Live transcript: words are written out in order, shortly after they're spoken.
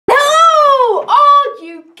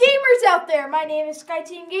out there, my name is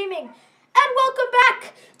SkyTeam Gaming, and welcome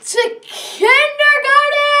back to kindergarten!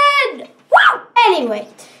 Woo! Anyway,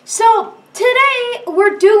 so today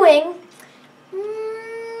we're doing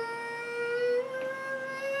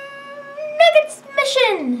nuggets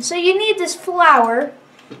mission. So you need this flour,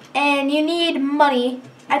 and you need money.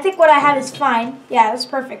 I think what I have is fine. Yeah, that's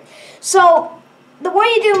perfect. So the way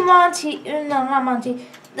you do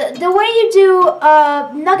The way you do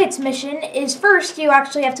Nuggets mission is first you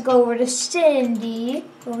actually have to go over to Cindy,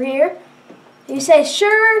 over here. You say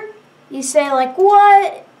sure, you say like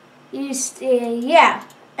what, you say yeah,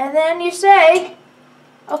 and then you say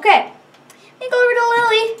okay. You go over to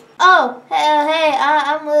Lily. Oh, hey,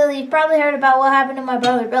 I'm Lily. You probably heard about what happened to my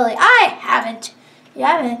brother Billy. I haven't. You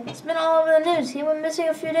haven't? It's been all over the news. He went missing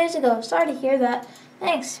a few days ago. Sorry to hear that.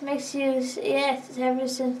 Thanks. Makes you, yes, ever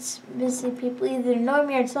since missing people either annoy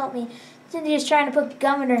me or insult me. Cindy is trying to put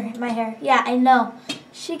gum in my hair. Yeah, I know.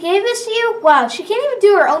 She gave this to you? Wow, she can't even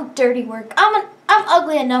do her own dirty work. I'm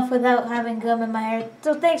ugly enough without having gum in my hair,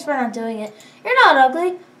 so thanks for not doing it. You're not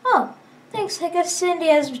ugly. Oh, thanks. I guess Cindy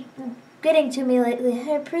has been getting to me lately.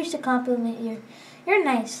 I appreciate the compliment. You're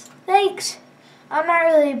nice. Thanks. I'm not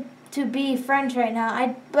really to be friends right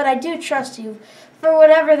now, but I do trust you. For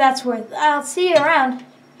whatever that's worth. I'll see you around.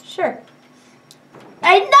 Sure.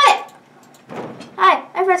 Hey, Nugget! Hi,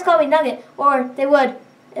 my friends call me Nugget. Or they would,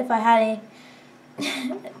 if I had any.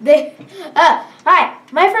 Hi,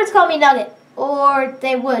 my friends call me Nugget. Or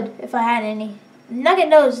they would, if I had any. Nugget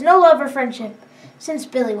knows no love or friendship since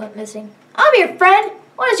Billy went missing. I'm your friend.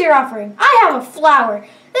 What is your offering? I have a flower.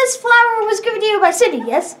 This flower was given to you by Cindy,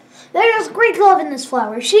 yes? There's great love in this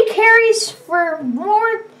flower. She cares for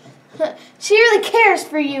more... She really cares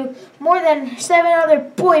for you more than 7 other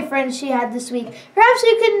boyfriends she had this week. Perhaps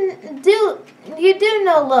you do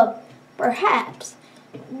know love. Perhaps.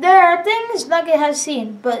 There are things Nugget has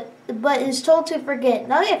seen, but is told to forget.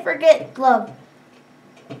 Nugget forget love.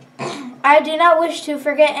 I do not wish to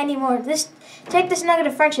forget anymore. Take this nugget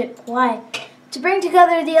of friendship. Why? To bring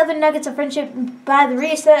together the other nuggets of friendship by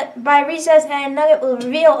recess, and Nugget will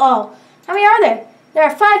reveal all. How many are there? There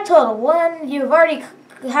are 5 total. One you've already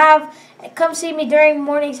have. Come see me during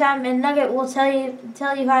morning time, and Nugget will tell you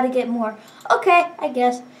how to get more. Okay, I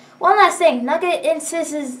guess. One last thing. Nugget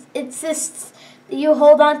insists that you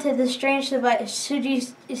hold on to the strange device. Should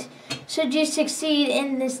you succeed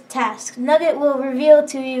in this task, Nugget will reveal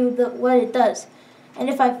to you what it does. And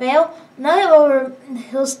if I fail, Nugget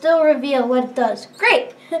he'll still reveal what it does.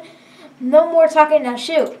 Great. No more talking now.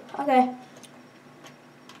 Shoot. Okay.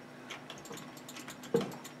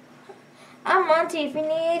 I'm Monty. If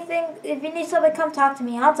you need something, come talk to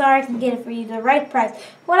me. Odds are I can get it for you, the right price.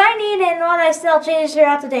 What I need and what I sell changes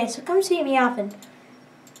throughout the day, so come see me often.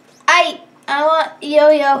 I want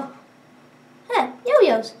yo-yo. Huh,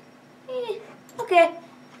 yo-yos. Okay.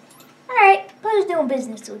 Alright, pleasure doing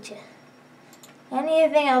business with you.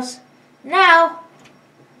 Anything else? Now,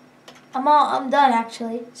 I'm done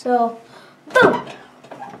actually, so, boom!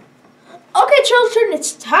 Okay, children,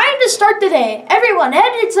 it's time to start the day. Everyone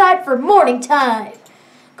head inside for morning time.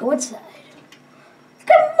 Go inside.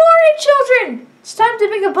 Good morning, children. It's time to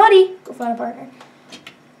pick a buddy. Go find a partner.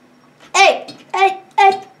 Hey.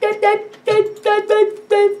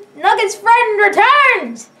 Nugget's friend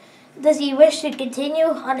returns. Does he wish to continue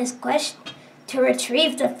on his quest to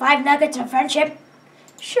retrieve the 5 nuggets of friendship?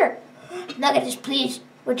 Sure. Nugget is pleased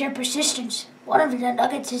with your persistence. One of the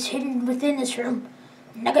nuggets is hidden within this room.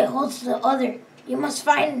 Nugget holds the other. You must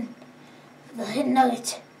find the hidden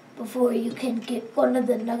nugget before you can get one of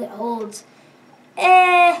the nugget holds.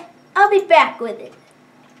 I'll be back with it.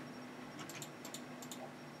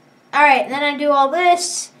 Alright, then I do all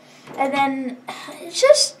this, and then it's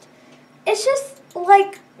just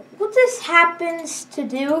like what this happens to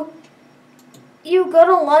do. You go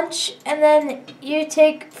to lunch, and then you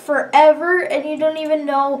take forever, and you don't even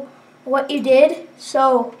know what you did.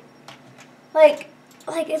 So, like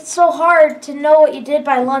it's so hard to know what you did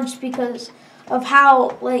by lunch because of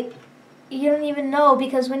how, you don't even know,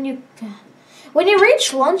 because when you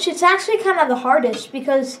reach lunch, it's actually kind of the hardest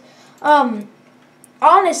because,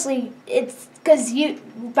 honestly, it's because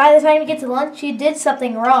by the time you get to lunch, you did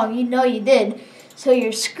something wrong. You know you did, so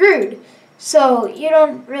you're screwed. So you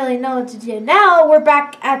don't really know what to do. Now we're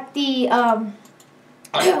back at the,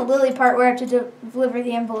 Lily part where I have to deliver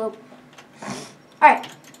the envelope. Alright.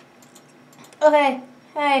 Okay.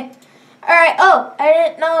 Hey. Alright, oh, I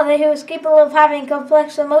didn't know that he was capable of having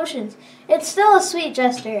complex emotions. It's still a sweet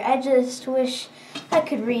gesture. I just wish I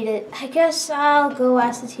could read it. I guess I'll go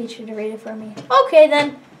ask the teacher to read it for me. Okay,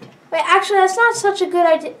 then. Wait, actually, that's not such a good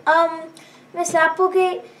idea. Miss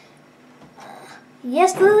Applegate,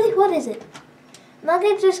 Yes, Lily? What is it?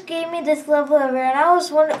 Nugget just gave me this love letter, and I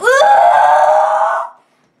was wondering...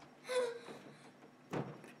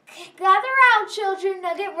 Gather round, children.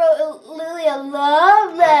 Nugget wrote Lily a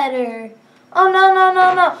love letter. Oh, no.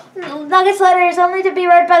 Nugget's letter is only to be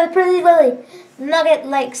read by the pretty Lily. Nugget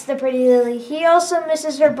likes the pretty Lily. He also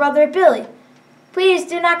misses her brother, Billy. Please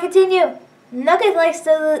do not continue. Nugget likes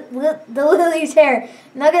the Lily's hair.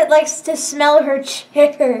 Nugget likes to smell her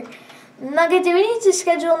chair. Nugget, do we need to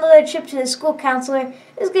schedule another trip to the school counselor?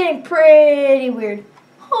 It's getting pretty weird.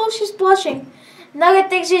 Oh, she's blushing. Nugget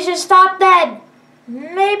thinks you should stop then.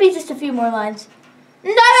 Maybe just a few more lines.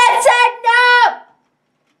 Nugget said no!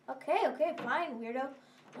 Okay, fine, weirdo.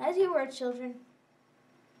 As you were, children.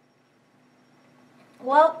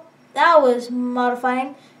 Well, that was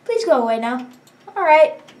modifying. Please go away now.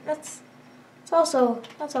 Alright, that's also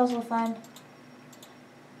fine.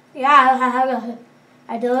 Yeah,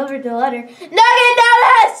 I delivered the letter. Nugget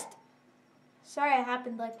noticed! Sorry it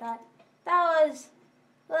happened like that. That was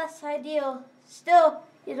less ideal. Still,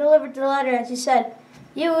 you delivered the letter as you said.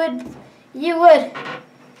 You would. You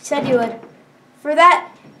said you would. For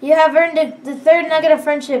that, you have earned the third nugget of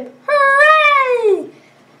friendship. Hooray!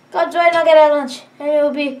 Go join Nugget at lunch, and you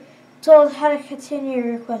will be told how to continue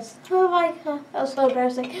your request. Oh my god, that was so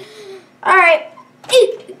embarrassing. Alright.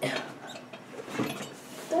 Did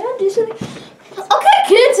I do something? Okay,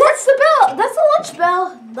 kids, that's the bell. That's the lunch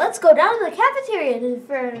bell. Let's go down to the cafeteria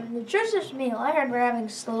for a nutritious meal. I heard we're having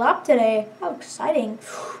slop today. How exciting.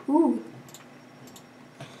 Ooh.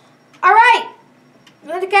 Alright.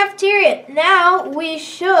 Go to the cafeteria. Now we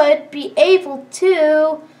should be able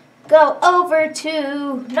to go over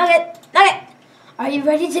to Nugget. Nugget, are you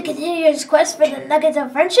ready to continue your quest for the nuggets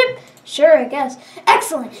of friendship? Sure, I guess.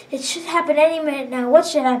 Excellent. It should happen any minute now. What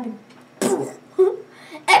should happen?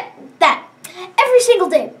 That. Every single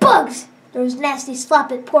day, bugs. Those nasty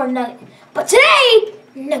slop at poor Nugget. But today,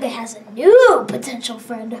 Nugget has a new potential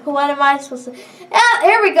friend. What am I supposed to... Ah,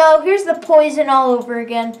 here we go. Here's the poison all over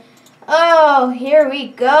again. Oh, here we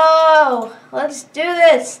go. Let's do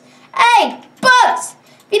this. Hey, bugs!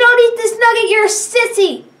 If you don't eat this nugget, you're a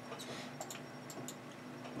sissy.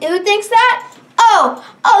 Who thinks that? Oh,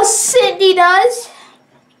 Cindy does.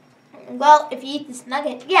 Well, if you eat this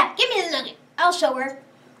nugget, yeah, give me the nugget. I'll show her.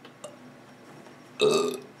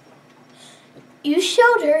 You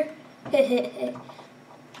showed her.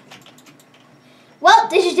 Well,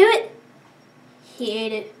 did you do it? He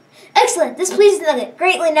ate it. Excellent. This pleases the nugget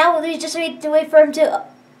greatly. Now we just need to wait for him to...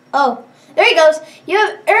 Oh, there he goes. You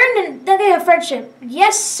have earned a nugget of friendship.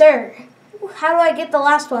 Yes, sir. How do I get the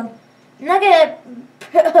last one? Nugget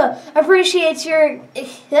appreciates your...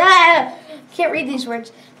 Can't read these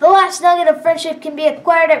words. The last nugget of friendship can be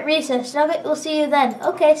acquired at recess. Nugget, we'll see you then.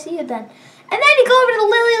 Okay, see you then. And then you go over to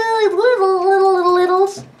the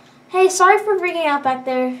littles. Hey, sorry for freaking out back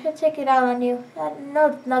there. I'll take it out on you.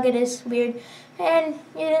 No, Nugget is weird. And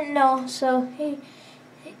you didn't know, so he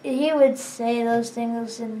would say those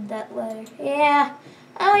things in that letter. Yeah,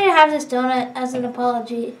 I want you to have this donut as an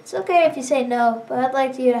apology. It's okay if you say no, but I'd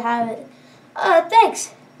like you to have it.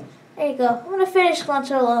 Thanks. There you go. I'm going to finish lunch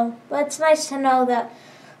alone, but it's nice to know that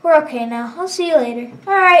we're okay now. I'll see you later.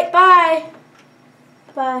 Alright, bye.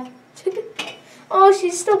 Bye. Oh,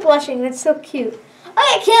 she's still blushing. That's so cute.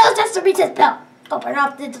 Okay, kiddos, that's the recess bell. Go burn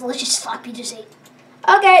off the delicious slop you just ate.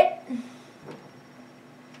 Okay.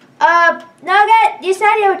 Nugget, you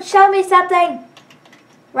said you would show me something,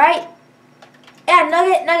 right? Yeah,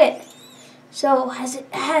 Nugget. So has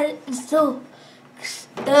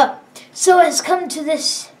come to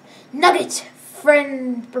this Nugget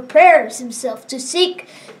friend prepares himself to seek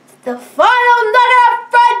the final nugget of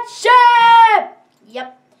friendship.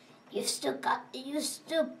 Yep. You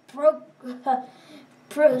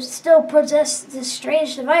still possess this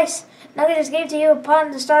strange device Nugget just gave to you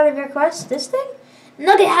upon the start of your quest. This thing?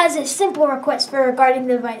 Nugget has a simple request for regarding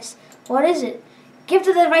the device. What is it? Give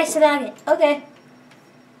the device to Nugget. Okay.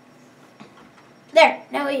 There.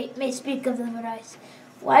 Now we may speak of the device.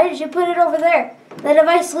 Why did you put it over there? The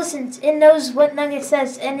device listens. It knows what Nugget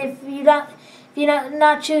says, and if you not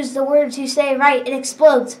choose the words you say right, it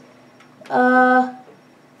explodes.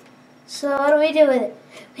 So what do we do with it?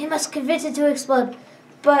 We must convince it to explode,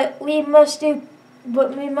 but we must do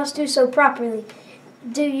so properly.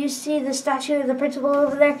 Do you see the statue of the principal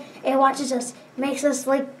over there? It watches us. It makes us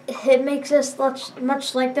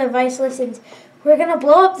much like the device listens. We're gonna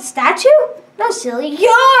blow up the statue? No, silly.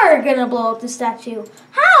 You're gonna blow up the statue.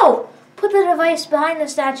 How? Put the device behind the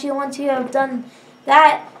statue. Once you have done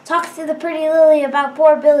that, talk to the pretty Lily about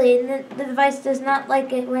poor Billy. And the device does not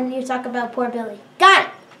like it when you talk about poor Billy. Got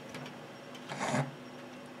it.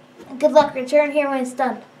 Good luck. Return here when it's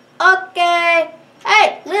done. Okay.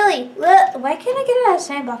 Hey, Lily. Why can't I get out of the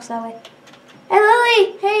sandbox that way? Hey,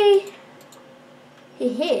 Lily. Hey.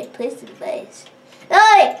 Hey, place in place.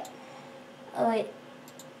 Lily. Oh, wait.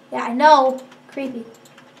 Yeah, I know. Creepy.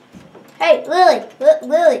 Hey, Lily.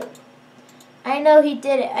 Lily. I know he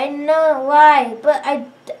did it. I know why, but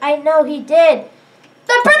I know he did.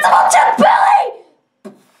 The principal took Billy!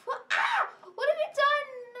 Ah! What have you done?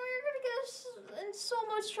 You're going to get us in so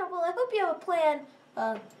much trouble. I hope you have a plan.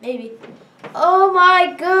 Maybe. Oh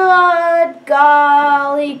my god.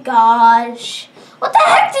 Golly gosh. What the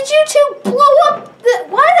heck did you two blow up?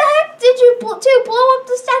 Why the heck did you two blow up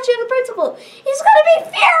the statue of the principal? He's going to be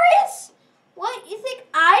furious. What? You think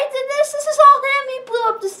I did this? This is all him. He blew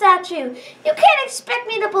up the statue. You can't expect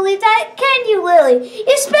me to believe that, can you, Lily?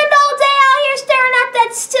 You spend all day out here staring at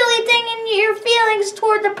that silly thing and your feelings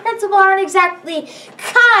toward the principal aren't exactly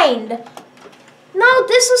kind. No,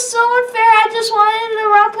 this is so unfair. I just wanted in the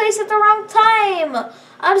wrong place at the wrong time.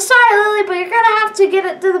 I'm sorry, Lily, but you're going to have to get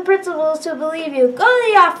it to the principal to believe you. Go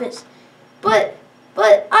to the office. But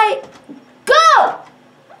I... Go!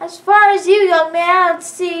 As far as you, young man, I don't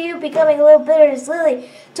see you becoming a little bitter as Lily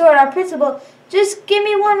toward our principal. Just give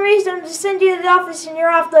me one reason to send you to the office and you're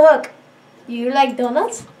off the hook. You like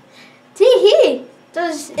donuts? Tee-hee.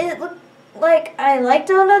 Does it look like I like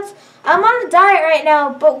donuts? I'm on a diet right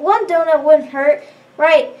now, but one donut wouldn't hurt.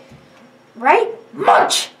 Right?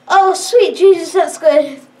 Munch! Oh, sweet Jesus, that's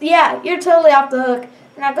good. Yeah, you're totally off the hook.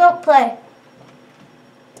 Now go play.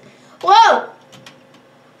 Whoa!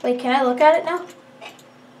 Wait, can I look at it now?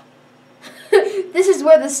 This is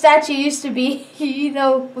where the statue used to be, you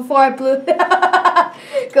know, before I blew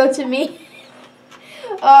it. Go to me.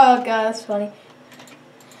 Oh, God, that's funny.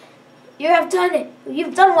 You have done it.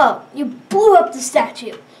 You've done well. You blew up the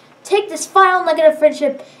statue. Take this final nugget of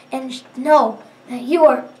friendship and know that you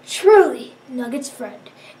are truly Nugget's friend.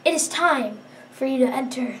 It is time for you to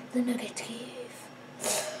enter the Nugget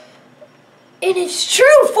Cave. It is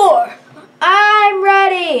true for. I'm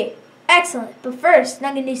ready. Excellent, but first,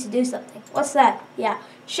 Nugget needs to do something. What's that? Yeah,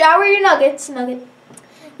 shower your nuggets, Nugget.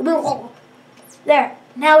 There,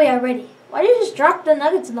 now we are ready. Why did you just drop the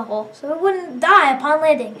nuggets in the hole so it wouldn't die upon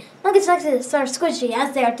landing? Nuggets like this are squishy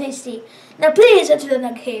as they are tasty. Now please enter the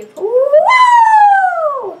Nugget Cave.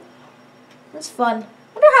 Woo! That's fun.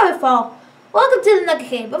 Wonder how we fall. Welcome to the Nugget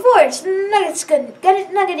Cave. Before it's Nuggets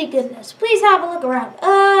nuggety goodness. Please have a look around.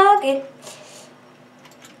 Okay.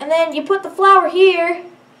 And then you put the flower here.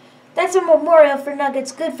 That's a memorial for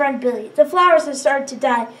Nugget's good friend Billy. The flowers have started to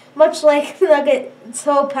die, much like Nugget's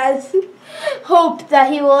hope has hoped that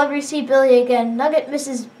he will ever see Billy again. Nugget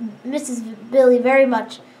misses Billy very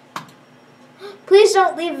much. Please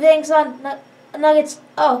don't leave things on Nugget's...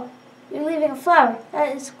 Oh, you're leaving a flower.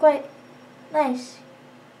 That is quite nice.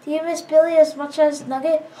 Do you miss Billy as much as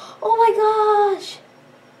Nugget? Oh my gosh!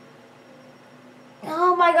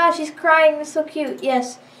 Oh my gosh, he's crying. It's so cute.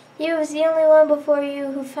 Yes. He was the only one before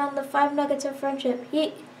you who found the 5 nuggets of friendship.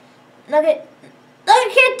 Nugget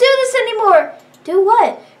can't do this anymore. Do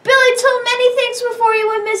what? Billy told many things before he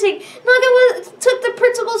went missing. Nugget took the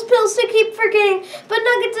principal's pills to keep forgetting, but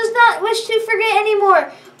Nugget does not wish to forget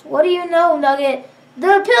anymore. What do you know, Nugget?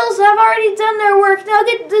 The pills have already done their work.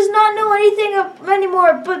 Nugget does not know anything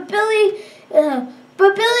anymore, but Billy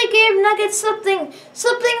gave Nugget something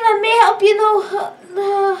that may help you know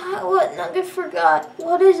what Nugget forgot.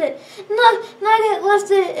 What is it? Nugget left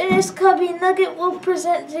it in his cubby. Nugget will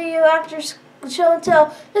present to you after show and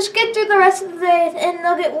tell. Just get through the rest of the day, and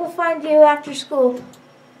Nugget will find you after school.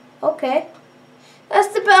 Okay. That's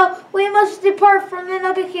the bell. We must depart from the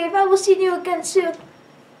Nugget Cave. I will see you again soon.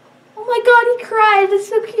 Oh my God, he cried. That's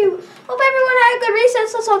so cute. Hope everyone had a good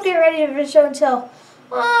recess. Let's all get ready for show and tell.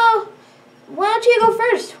 Why don't you go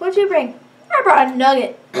first? What'd you bring? I brought a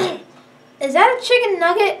nugget. Is that a chicken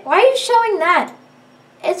nugget? Why are you showing that?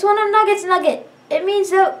 It's one of Nugget's nugget. It means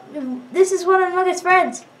that this is one of Nugget's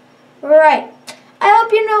friends. Right. I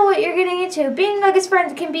hope you know what you're getting into. Being Nugget's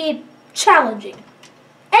friend can be challenging.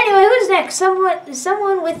 Anyway, who's next?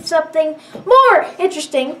 Someone with something more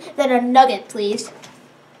interesting than a nugget, please.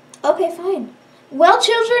 Okay, fine. Well,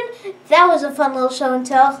 children, that was a fun little show and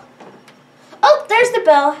tell. Oh, there's the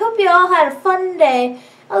bell. Hope you all had a fun day.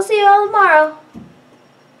 I'll see you all tomorrow.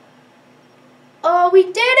 Oh, we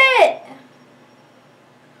did it!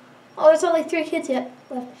 Oh, there's only 3 kids yet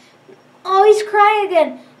left. Oh, he's crying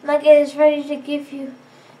again. Nugget is ready to give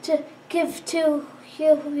to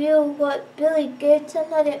you what Billy gave to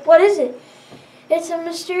Nugget. What is it? It's a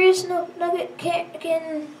mysterious note Nugget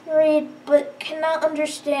can read but cannot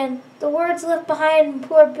understand. The words left behind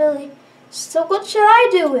poor Billy. So what should I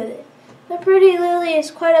do with it? The pretty Lily is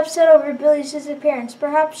quite upset over Billy's disappearance.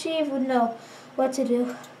 Perhaps she would know what to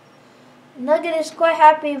do. Nugget is quite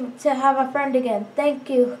happy to have a friend again. Thank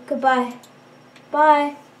you. Goodbye.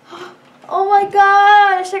 Bye. Oh my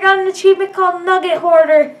gosh, I got an achievement called Nugget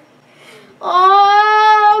Hoarder.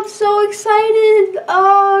 Oh, I'm so excited.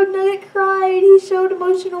 Oh, Nugget cried. He showed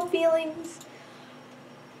emotional feelings.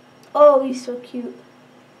 Oh, he's so cute.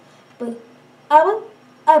 Boo. Abu,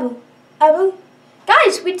 Abu, Abu.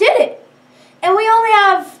 Guys, we did it. And we only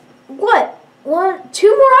have, what?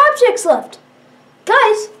 Two more objects left.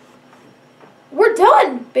 Guys, we're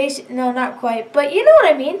done. No, not quite. But you know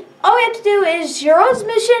what I mean. All we have to do is Jerome's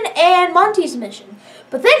mission and Monty's mission.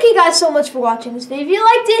 But thank you guys so much for watching this video. If you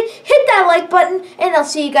liked it, hit that like button. And I'll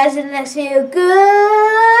see you guys in the next video.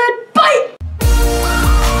 Goodbye.